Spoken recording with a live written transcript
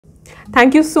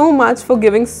Thank you so much for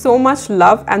giving so much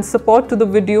love and support to the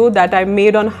video that I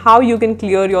made on how you can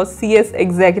clear your CS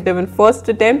Executive in first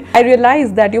attempt. I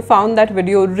realized that you found that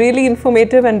video really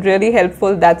informative and really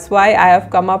helpful. That's why I have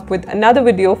come up with another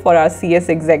video for our CS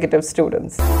Executive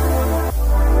students.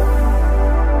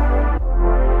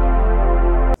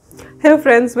 Hello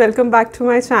friends, welcome back to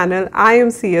my channel. I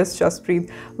am CS Jaspreet.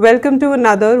 Welcome to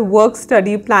another Work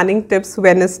Study Planning Tips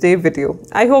Wednesday video.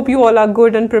 I hope you all are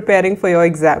good and preparing for your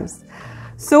exams.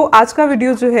 So आज का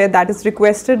video जो है that is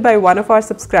requested by one of our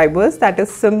subscribers, that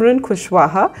is Simran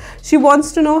Kushwaha. She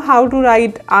wants to know how to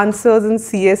write answers in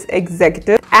CS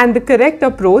Executive and the correct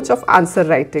approach of answer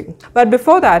writing. But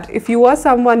before that, if you are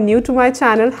someone new to my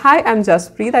channel, hi, I'm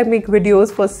Jaspreet. I make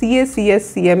videos for CA,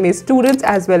 CS, CMA students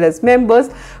as well as members,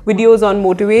 videos on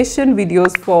motivation,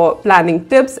 videos for planning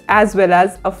tips as well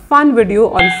as a fun video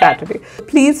on Saturday.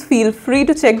 Please feel free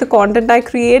to check the content I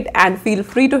create and feel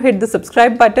free to hit the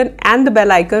subscribe button and the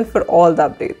bell icon for all the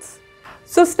updates.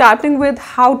 So starting with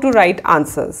how to write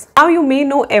answers. Now you may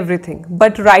know everything,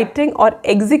 but writing or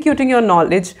executing your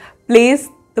knowledge plays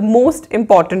the most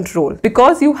important role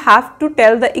because you have to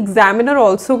tell the examiner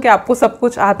also कि आपको सब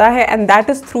कुछ आता है, and that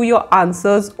is through your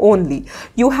answers only.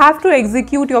 You have to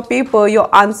execute your paper, your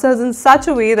answers in such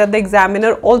a way that the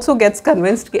examiner also gets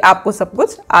convinced कि आपको सब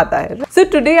कुछ आता है. So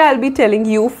today I'll be telling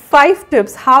you 5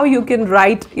 tips how you can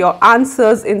write your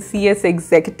answers in CS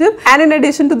Executive, and in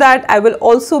addition to that I will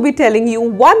also be telling you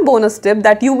one bonus tip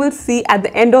that you will see at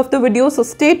the end of the video. So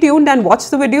stay tuned and watch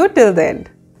the video till the end.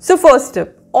 So first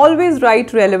tip. Always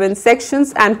write relevant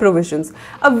sections and provisions.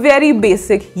 A very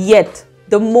basic yet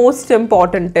the most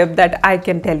important tip that I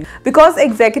can tell you. Because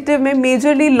executive में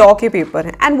majorly law के paper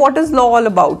हैं. And what is law all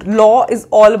about? Law is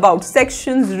all about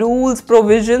sections, rules,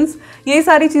 provisions. ये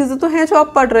सारी चीज़ें तो हैं जो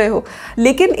आप पढ़ रहे हो.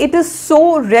 लेकिन it is so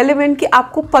relevant कि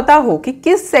आपको पता हो कि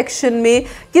किस section में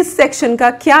किस section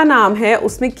का क्या नाम है,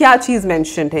 उसमें क्या चीज़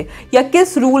mentioned है, या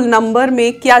किस rule number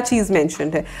में क्या चीज़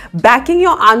mentioned है. Backing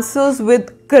your answers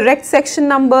with correct section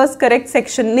numbers, correct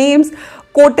section names,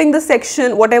 quoting the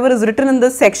section, whatever is written in the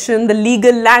section, the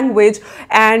legal language,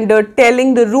 and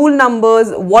telling the rule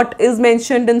numbers, what is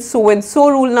mentioned in so and so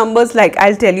rule numbers. Like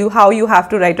I'll tell you how you have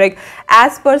to write, right?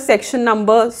 As per section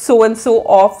number so and so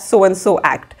of so and so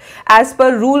act, as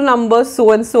per rule number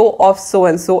so and so of so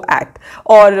and so act,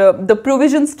 or the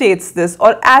provision states this,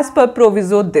 or as per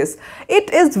proviso this.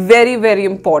 It is very very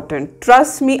important.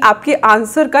 Trust me, आपके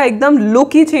answer का एकदम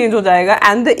look ही change हो जाएगा,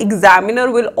 and the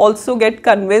examiner will also get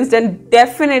convinced, and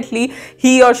definitely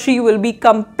he or she will be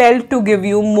compelled to give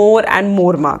you more and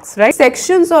more marks, right?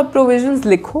 Sections और provisions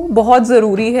लिखो, बहुत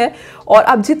ज़रूरी है. और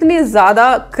अब जितने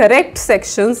ज़्यादा correct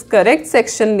sections, correct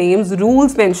section names,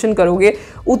 rules mention करोगे,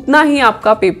 उतना ही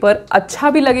आपका पेपर अच्छा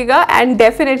भी लगेगा, and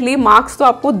definitely marks तो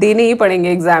आपको देने ही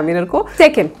पड़ेंगे examiner को.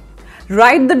 Second,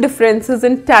 write the differences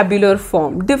in tabular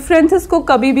form. Differences को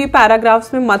कभी भी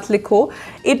paragraphs में मत लिखो.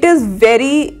 It is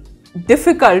very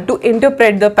difficult to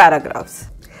interpret the paragraphs.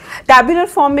 Tabular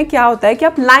form में क्या होता है कि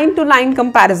आप line to line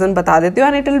comparison बता देते हो,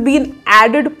 and it will be an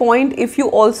added point if you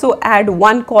also add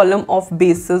one column of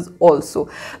bases also.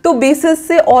 तो bases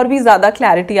से और भी ज़्यादा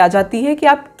clarity आ जाती है कि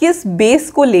आप किस base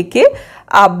को लेके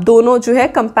आप दोनों जो है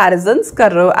comparisons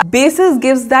कर रहे हो. Basis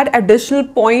gives that additional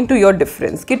point to your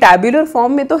difference कि tabular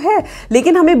form में तो है,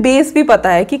 लेकिन हमें base भी पता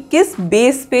है कि किस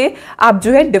base पे आप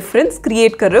जो है difference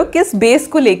create कर रहे हो, किस base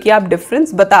को लेके आप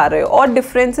difference बता रहे हो. और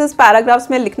differences paragraphs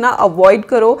में लिखना avoid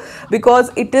करो because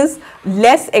it is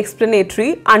less explanatory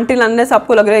until unless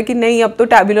आपको लग रहा है कि नहीं अब तो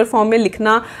tabular form में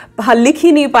लिखना लिख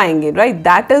ही नहीं पाएंगे, right?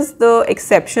 That is the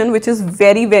exception which is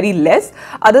very very less.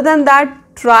 Other than that,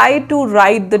 try to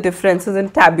write the differences in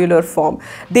tabular form.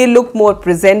 They look more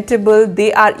presentable,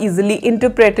 they are easily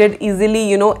interpreted, easily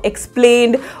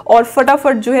explained, और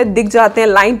फटाफट जो है दिख जाते हैं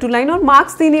line to line, और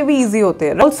marks देने भी easy होते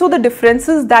हैं. Also the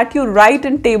differences that you write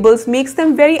in tables makes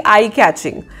them very eye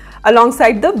catching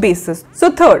alongside the basis.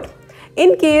 So third,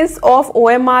 in case of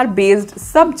OMR based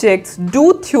subjects,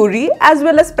 do theory as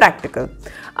well as practical.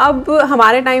 अब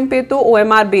हमारे time पे तो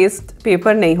OMR based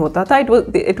paper नहीं होता था.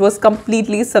 It was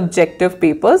completely subjective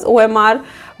papers. OMR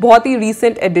बहुत ही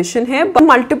recent addition है.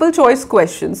 Multiple choice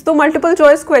questions, तो मल्टीपल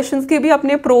चॉइस क्वेश्चंस के भी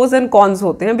अपने प्रोज एंड कॉन्स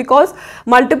होते हैं, बिकॉज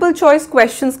मल्टीपल चॉइस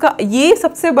क्वेश्चंस का ये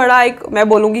सबसे बड़ा एक मैं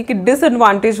बोलूँगी कि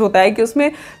डिसएडवांटेज होता है कि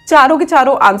उसमें चारों के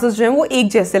चारों आंसर्स जो हैं वो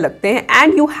एक जैसे लगते हैं,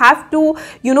 and you have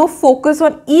to focus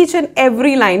on each and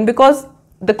every line because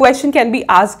the question can be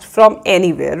asked from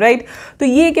anywhere, right? तो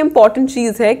ये एक important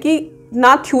चीज़ है कि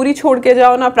ना थ्योरी छोड़ के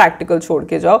जाओ ना प्रैक्टिकल छोड़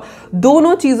के जाओ,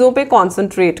 दोनों चीज़ों पे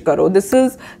कॉन्सेंट्रेट करो. This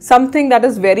is something that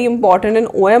is very important in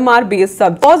OMR based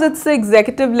subject. Because it's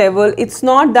executive level, it's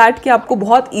not that कि आपको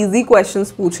बहुत ईजी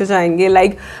क्वेश्चंस पूछे जाएंगे.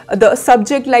 Like the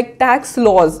subject like tax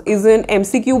laws is in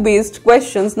MCQ based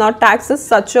questions. Now tax is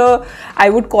such a, I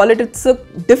would call it, it's a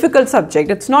difficult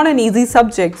subject. It's not an easy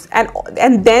subject,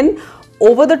 and then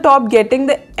over the top getting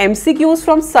the MCQs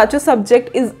from such a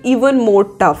subject is even more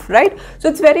tough, right? So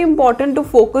it's very important to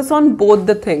focus on both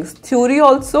the things, theory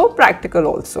also, practical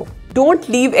also. Don't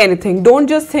leave anything.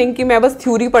 Don't just think कि मैं बस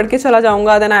theory पढ़ के चला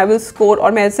जाऊंगा then I will score,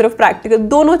 और मैं सिर्फ प्रैक्टिकल.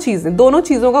 दोनों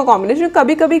चीज़ों का कॉम्बिनेशन.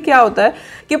 कभी कभी क्या होता है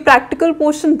कि प्रैक्टिकल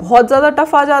पोर्शन बहुत ज़्यादा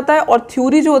टफ आ जाता है और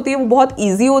थ्योरी जो होती है वो बहुत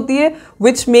ईजी होती है,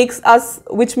 which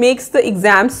makes the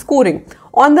exam scoring.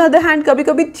 On the other hand, कभी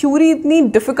कभी थ्योरी इतनी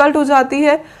डिफिकल्ट हो जाती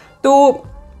है तो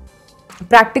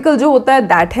प्रैक्टिकल जो होता है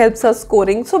that helps us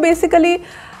scoring. So basically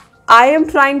I am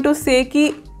trying to से कि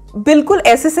बिल्कुल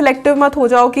ऐसे सिलेक्टिव मत हो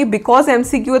जाओ कि बिकॉज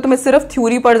MCQ है तो मैं सिर्फ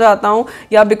थ्योरी पढ़ जाता हूँ,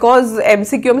 या बिकॉज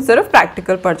MCQ में सिर्फ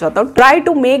प्रैक्टिकल पढ़ जाता हूँ. Try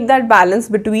to make that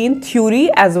balance between theory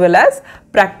as well as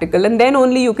practical, and then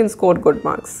only you can score good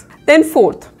marks. Then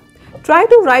fourth, try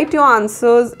to write your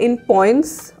answers in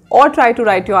points or try to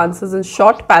write your answers in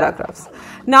short paragraphs.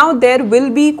 Now there will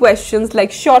be questions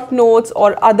like short notes or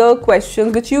other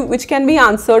questions which can be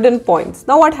answered in points.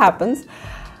 Now what happens?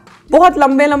 बहुत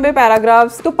लंबे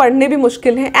paragraphs तो पढ़ने भी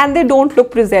मुश्किल हैं and they don't look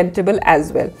presentable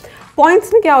as well.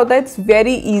 Points में क्या होता है? It's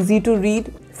very easy to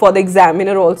read for the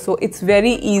examiner also. It's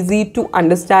very easy to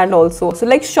understand also. So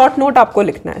like short note आपको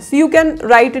लिखना है. So you can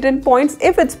write it in points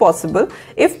if it's possible.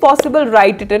 If possible,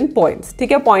 write it in points.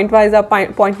 ठीक है, point wise आप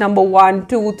point number 1,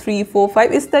 2, 3, 4,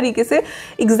 5 इस तरीके से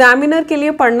examiner के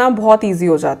लिए पढ़ना बहुत easy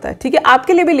हो जाता है. ठीक है,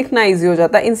 आपके लिए भी लिखना easy हो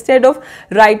जाता है instead of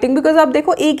writing, because आप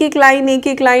देखो एक एक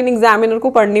लाइन examiner को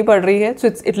पढ़नी पड़ रही है.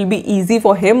 So it will be easy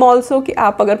for him also कि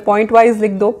आप अगर point wise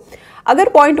लिख दो. अगर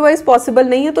पॉइंट वाइज पॉसिबल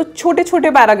नहीं है तो छोटे छोटे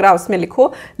पैराग्राफ्स में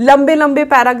लिखो, लंबे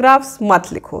पैराग्राफ्स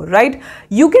मत लिखो. Right,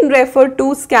 you can refer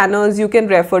to scanners, you can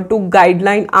refer to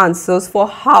guideline answers for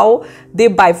how they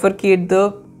bifurcate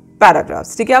the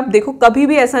paragraphs. ठीक है, आप देखो कभी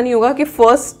भी ऐसा नहीं होगा कि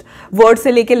फर्स्ट वर्ड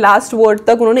से लेके लास्ट वर्ड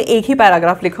तक उन्होंने एक ही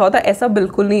पैराग्राफ लिखा होता. ऐसा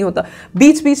बिल्कुल नहीं होता.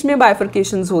 बीच बीच में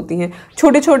बाइफरकेशंस होती हैं,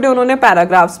 छोटे छोटे उन्होंने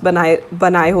पैराग्राफ्स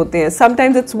बनाए होते हैं.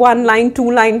 Sometimes it's 1 line 2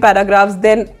 line paragraphs,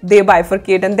 then they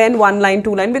bifurcate, and then 1 line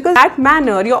 2 line, because that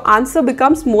manner your answer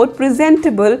becomes more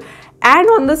presentable, and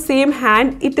on the same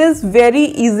hand it is very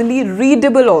easily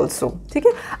readable also. ठीक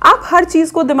है, आप हर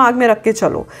चीज़ को दिमाग में रख के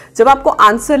चलो. जब आपको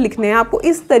आंसर लिखने हैं आपको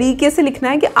इस तरीके से लिखना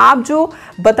है कि आप जो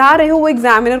बता रहे हो वो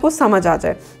एग्जामिनर को समझ आ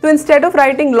जाए. तो instead of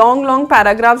writing long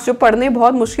paragraphs जो पढ़ने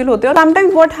बहुत मुश्किल होते हैं, और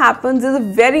sometimes what happens is a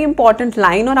very important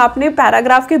line और आपने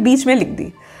पैराग्राफ के बीच में लिख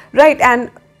दी. Right, and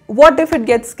what if it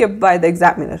gets skipped by the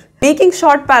examiner? Making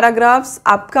short paragraphs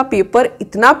आपका पेपर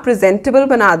इतना presentable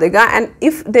बना देगा. and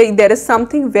if there is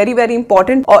something very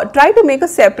important, or try to make a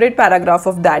separate paragraph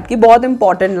of that कि बहुत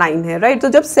important line है. right, तो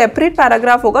जब separate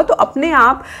paragraph होगा तो अपने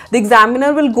आप the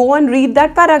examiner will go and read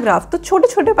that paragraph. तो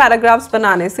छोटे छोटे paragraphs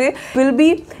बनाने से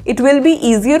it will be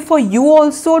easier for you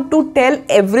also to tell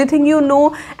everything you know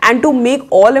and to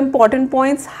make all important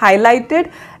points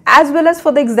highlighted, as well as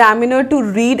for the examiner to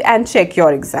read and check your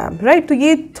exam. right, तो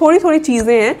ये थोड़ी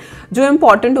चीज़ें हैं जो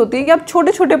important होती है कि आप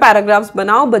छोटे छोटे पैराग्राफ्स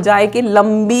बनाओ बजाय के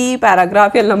लंबी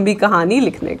पैराग्राफ या लंबी कहानी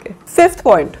लिखने के. Fifth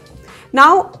point,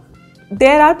 now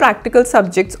there are practical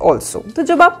subjects also. तो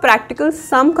जब आप प्रैक्टिकल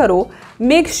सम करो,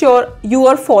 make sure you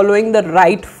are following the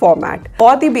right format.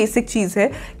 बहुत ही बेसिक चीज़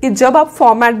है कि जब आप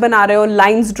फॉर्मेट बना रहे हो,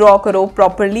 लाइन्स ड्रॉ करो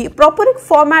प्रॉपर एक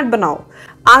फॉर्मेट बनाओ.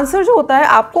 आंसर जो होता है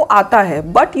आपको आता है,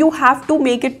 but you have to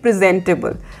make it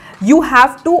presentable. You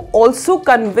have to also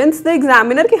convince the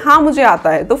examiner कि हाँ मुझे आता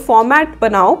है. तो फॉर्मेट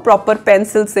बनाओ प्रॉपर,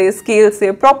 पेंसिल से, स्केल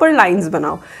से प्रॉपर लाइंस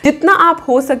बनाओ. जितना आप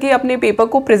हो सके अपने पेपर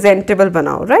को प्रेजेंटेबल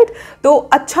बनाओ. राइट, तो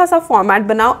अच्छा सा फॉर्मेट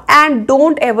बनाओ, and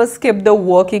don't ever skip the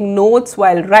working notes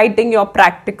while writing your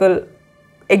practical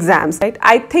exams. Right,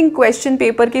 I think question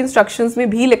paper के इंस्ट्रक्शंस में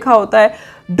भी लिखा होता है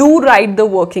do right the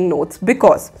working notes,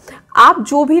 because आप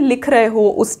जो भी लिख रहे हो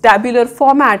उस टैबुलर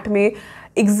फॉर्मेट में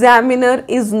examiner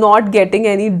is not getting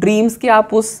any dreams कि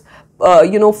आप उस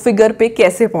फिगर पे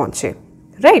कैसे पहुंचे.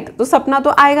 राइट, तो सपना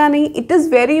तो आएगा नहीं. It is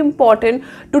very important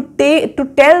to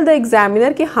tell the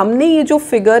examiner कि हमने ये जो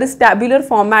फिगर इस टैबुलर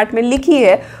फॉर्मेट में लिखी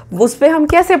है उस पर हम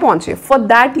कैसे पहुंचे. For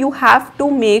that you have to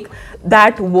make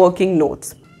that working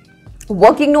notes.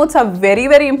 Working notes are very,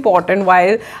 very important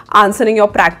while answering your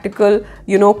practical,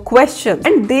 questions,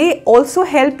 and they also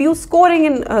help you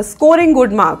scoring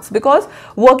good marks, because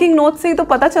working notes से ही तो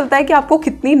पता चलता है कि आपको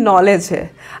कितनी knowledge है.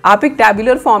 आप एक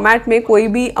टैबुलर फॉर्मेट में कोई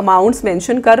भी अमाउंट्स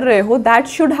मेंशन कर रहे हो, that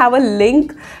should have a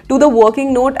link to the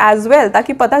working note as well,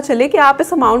 ताकि पता चले कि आप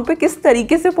इस अमाउंट पे किस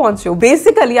तरीके से पहुंचे हो.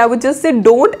 Basically I would just say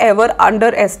don't ever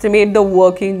under estimate the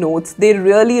working notes. They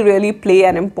really play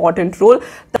an important role,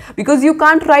 because you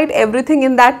can't right everything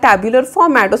in that tabular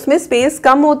format. उसमें स्पेस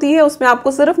कम होती है, उसमें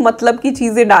आपको सिर्फ मतलब की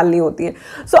चीजें डालनी होती हैं.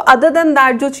 सो अदर देन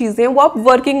दैट जो चीजें वो आप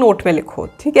वर्किंग नोट में लिखो.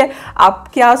 ठीक है, आप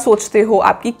क्या सोचते हो,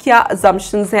 आपकी क्या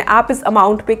अजम्पशंस हैं, आप इस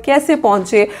अमाउंट पे कैसे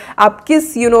पहुंचे, आप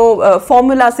किस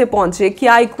फॉर्मूला से पहुंचे,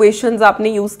 क्या इक्वेशंस आपने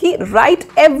यूज की. Right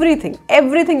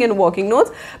everything in working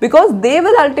notes, because they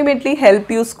will ultimately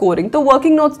help you scoring. तो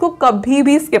वर्किंग नोट्स को कभी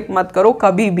भी स्किप मत करो,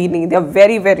 कभी भी नहीं. They are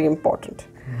very important.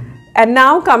 And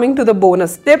now coming to the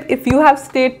bonus tip. If you have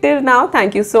stayed till now,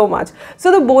 thank you so much.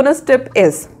 So the bonus tip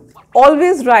is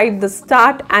always write the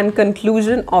start and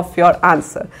conclusion of your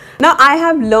answer. Now I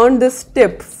have learned this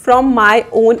tip from my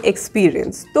own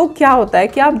experience. तो क्या होता है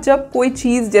कि आप जब कोई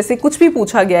चीज़, जैसे कुछ भी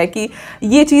पूछा गया है कि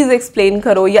ये चीज़ एक्सप्लेन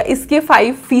करो या इसके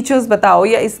 5 फीचर्स बताओ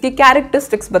या इसके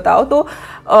कैरेक्टरिस्टिक्स बताओ, तो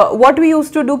what we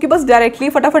used to do कि बस डायरेक्टली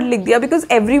फटाफट लिख दिया, बिकॉज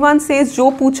एवरीवन सेज जो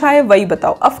पूछा है वही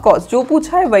बताओ. ऑफकोर्स जो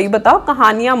पूछा है वही बताओ,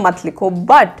 कहानियाँ मत लिखो.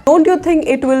 But don't you think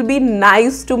it will be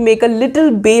nice to make a little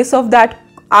base of that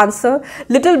answer,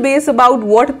 little base about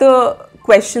what the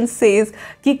question says,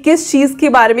 कि किस चीज़ के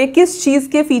बारे में, किस चीज़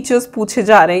के फीचर्स पूछे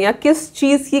जा रहे हैं या किस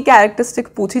चीज़ की कैरेक्टरिस्टिक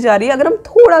पूछी जा रही है. अगर हम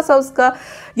थोड़ा सा उसका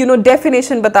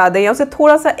डेफिनेशन बता दें या उसे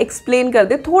थोड़ा सा एक्सप्लेन कर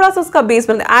दें, थोड़ा सा उसका बेस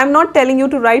बना दें. I am not telling you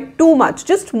to right too much,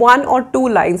 just 1 or 2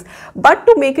 lines, but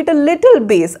to make it a little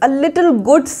base, a little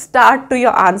good start to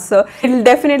your answer. It will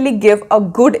definitely give a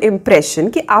good impression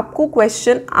कि आपको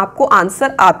question, आपको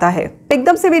answer आता है.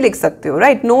 एकदम से भी लिख सकते हो,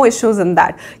 right, no issues in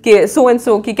that कि सो एंड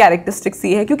सो की कैरेक्टरिस्टिक्स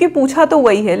ये है, क्योंकि पूछा तो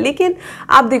वही है. लेकिन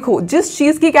आप देखो, जिस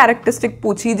चीज़ की कैरेक्टरिस्टिक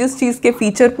पूछी, जिस चीज़ के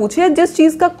फीचर पूछे, जिस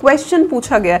चीज़ का क्वेश्चन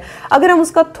पूछा गया है, अगर हम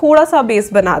उसका थोड़ा सा बेस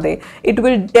बना दें, it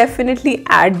will definitely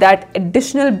add that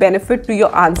additional benefit to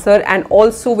your answer and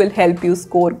also will help you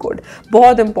score good.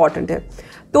 बहुत इंपॉर्टेंट है.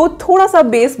 तो थोड़ा सा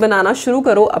बेस बनाना शुरू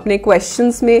करो अपने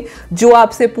क्वेश्चंस में. जो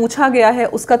आपसे पूछा गया है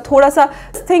उसका थोड़ा सा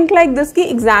थिंक लाइक दिस कि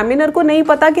एग्जामिनर को नहीं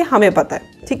पता कि हमें पता है.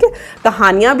 ठीक है,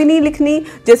 कहानियां भी नहीं लिखनी,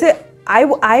 जैसे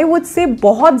आई वुड से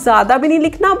बहुत ज़्यादा भी नहीं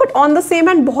लिखना, but on the same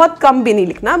and बहुत कम भी नहीं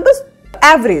लिखना, बस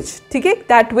एवरेज. ठीक है,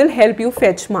 that will help you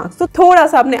fetch marks. तो थोड़ा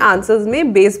सा अपने आंसर्स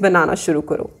में बेस बनाना शुरू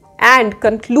करो. And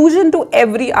conclusion to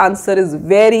every answer is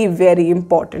very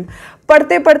important.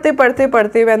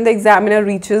 पढ़ते when the examiner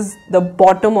reaches the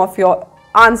bottom of your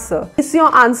answer, is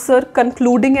your answer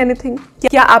concluding anything?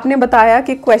 क्या आपने बताया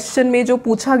कि क्वेश्चन में जो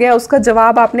पूछा गया उसका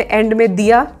जवाब आपने एंड में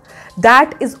दिया?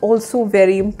 That is also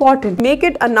very important. Make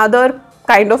it another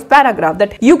kind of paragraph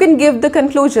that you can give the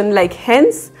conclusion, like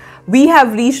hence we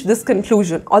have reached this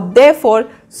conclusion, or therefore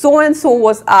so and so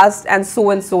was asked and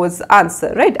so is the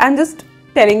answer, right? I'm just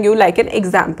telling you like an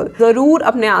example. जरूर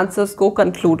अपने answers को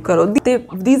conclude करो.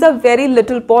 These are very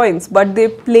little points, but they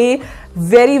play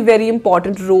very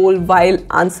important role while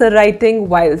answer writing,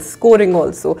 while scoring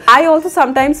also. I also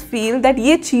sometimes feel that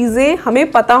ये चीज़ें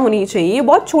हमें पता होनी चाहिए. ये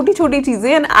बहुत छोटी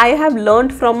चीज़ें, and I have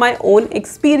learned from my own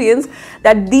experience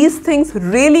that these things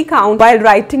really count while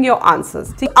writing your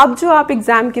answers. ठीक, अब जो आप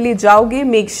एग्जाम के लिए जाओगे,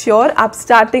 make sure आप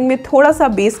स्टार्टिंग में थोड़ा सा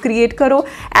बेस क्रिएट करो,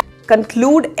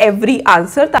 conclude every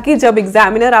answer, ताकि जब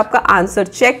एग्जामिनर आपका आंसर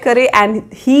चेक करे and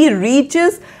he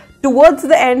reaches towards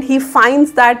the end, he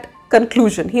finds that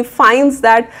conclusion, he finds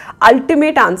that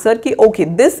ultimate answer कि okay,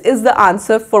 this is the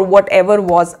answer for whatever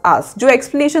was asked. जो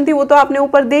explanation थी वो तो आपने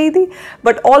ऊपर दे ही दी,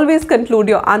 but always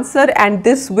conclude your answer and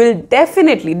this will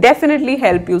definitely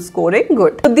help you scoring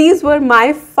good. So these were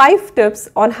my 5 tips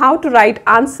on how to write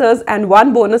answers and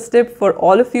one bonus tip for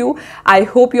all of you. I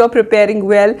hope you are preparing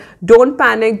well. Don't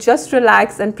panic, just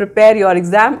relax and prepare your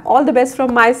exam. All the best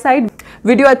from my side.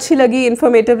 Video अच्छी लगी,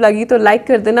 informative लगी तो like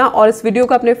कर देना और इस video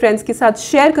को अपने फ्रेंड्स के साथ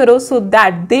शेयर करो, so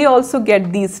that they also get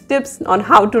these tips on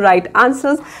how to write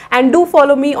answers. And do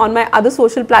follow me on my other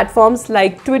social platforms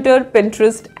like Twitter,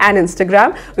 Pinterest and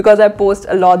Instagram, because I post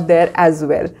a lot there as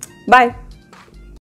well. Bye.